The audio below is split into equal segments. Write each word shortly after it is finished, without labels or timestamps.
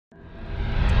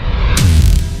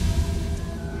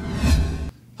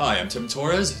Hi, I'm Tim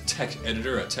Torres, tech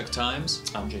editor at Tech Times.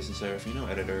 I'm Jason Serafino,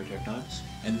 editor at Tech Times.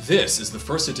 And this is the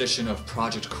first edition of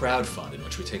Project Crowdfund, in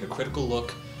which we take a critical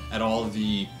look at all of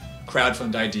the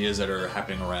crowdfund ideas that are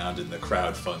happening around in the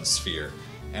crowdfund sphere.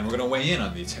 And we're going to weigh in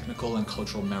on the technical and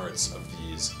cultural merits of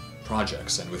these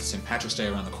projects. And with St. Patrick's Day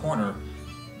around the corner,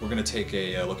 we're going to take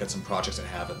a look at some projects that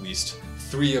have at least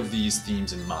 3 of these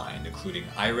themes in mind, including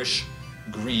Irish,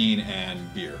 green,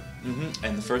 and beer.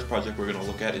 And the first project we're going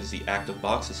to look at is the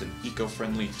ActiveBox. It's an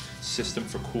eco-friendly system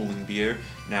for cooling beer.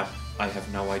 Now, I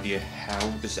have no idea how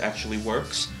this actually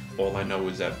works. All I know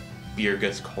is that beer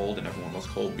gets cold and everyone loves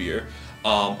cold beer.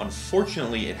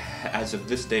 Unfortunately, as of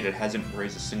this date, it hasn't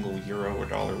raised a single euro or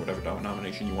dollar, whatever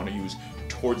denomination you want to use,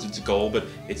 towards its goal, but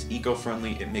it's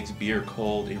eco-friendly, it makes beer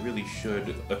cold, it really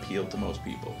should appeal to most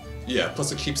people. Yeah,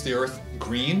 plus it keeps the earth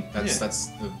green. That's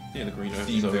the green earth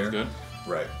theme is always there. good.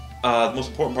 Right. The most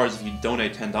important part is if you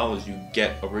donate $10, you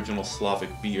get original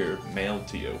Slavic beer mailed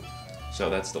to you. So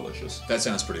that's delicious. That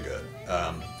sounds pretty good.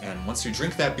 And once you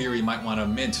drink that beer, you might want to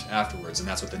mint afterwards, and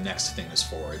that's what the next thing is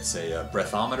for. It's a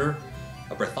breathometer.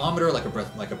 A breathometer, like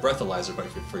a breathalyzer, but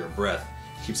for your breath.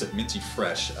 Keeps it minty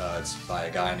fresh. It's by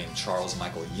a guy named Charles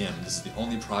Michael Yim. This is the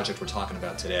only project we're talking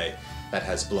about today that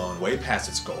has blown way past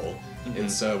its goal.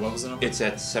 It's what was the number? It's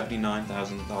at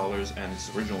 $79,000, and its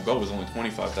original goal was only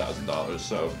 $25,000.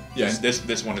 So yeah,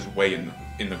 this one is way in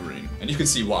the green. And you can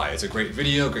see why. It's a great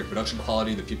video, great production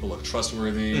quality. The people look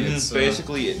trustworthy. It's,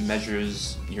 basically, it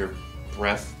measures your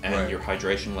breath and your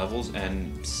hydration levels,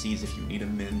 and sees if you need a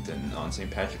mint. And on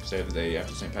St. Patrick's Day, the day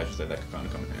after St. Patrick's Day, that could kind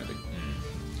of come in handy.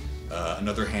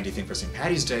 Another handy thing for St.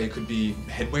 Patty's Day could be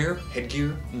headgear,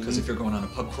 because if you're going on a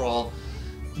pub crawl,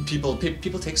 people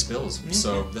take spills.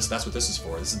 So that's what this is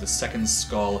for. This is the Second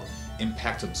Skull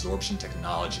impact absorption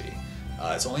technology.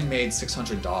 It's only made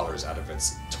 $600 out of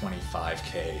its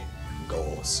 $25K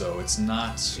goal, so it's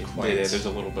not quite. There's a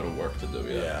little bit of work to do.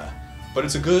 Yeah. But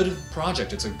it's a good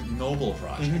project. It's a noble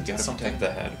project. Gotta protect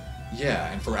the head.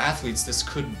 Yeah, and for athletes, this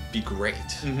could be great.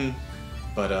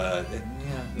 But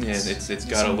it's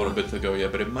got a little bit to go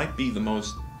yet, but it might be the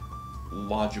most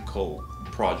logical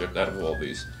project out of all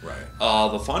these.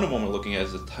 Right. The final one we're looking at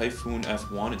is the Typhoon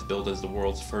F1. It's billed as the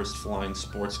world's first flying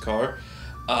sports car.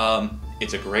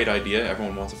 It's a great idea.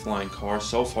 Everyone wants a flying car.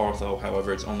 So far, though,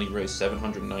 however, it's only raised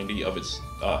 $790 of its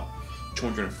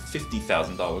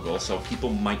 $250,000 goal, so people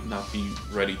might not be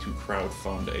ready to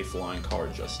crowdfund a flying car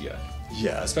just yet.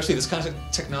 Yeah, especially this kind of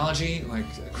technology. I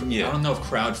don't know if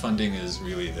crowdfunding is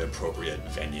really the appropriate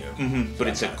venue. But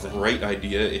it's a great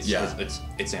idea.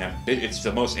 It's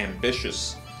the most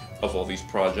ambitious of all these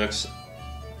projects.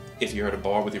 If you're at a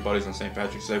bar with your buddies on St.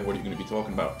 Patrick's Day, what are you going to be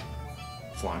talking about?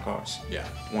 Flying cars. Yeah.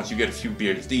 Once you get a few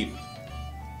beers deep,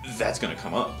 that's going to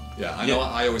come up. Yeah, I know.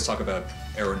 I always talk about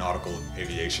aeronautical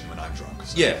aviation when I'm drunk.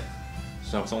 So. Yeah.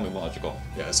 So it's only logical.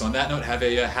 Yeah, so on that note, have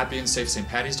a happy and safe St.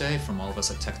 Patty's Day from all of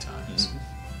us at Tech Times.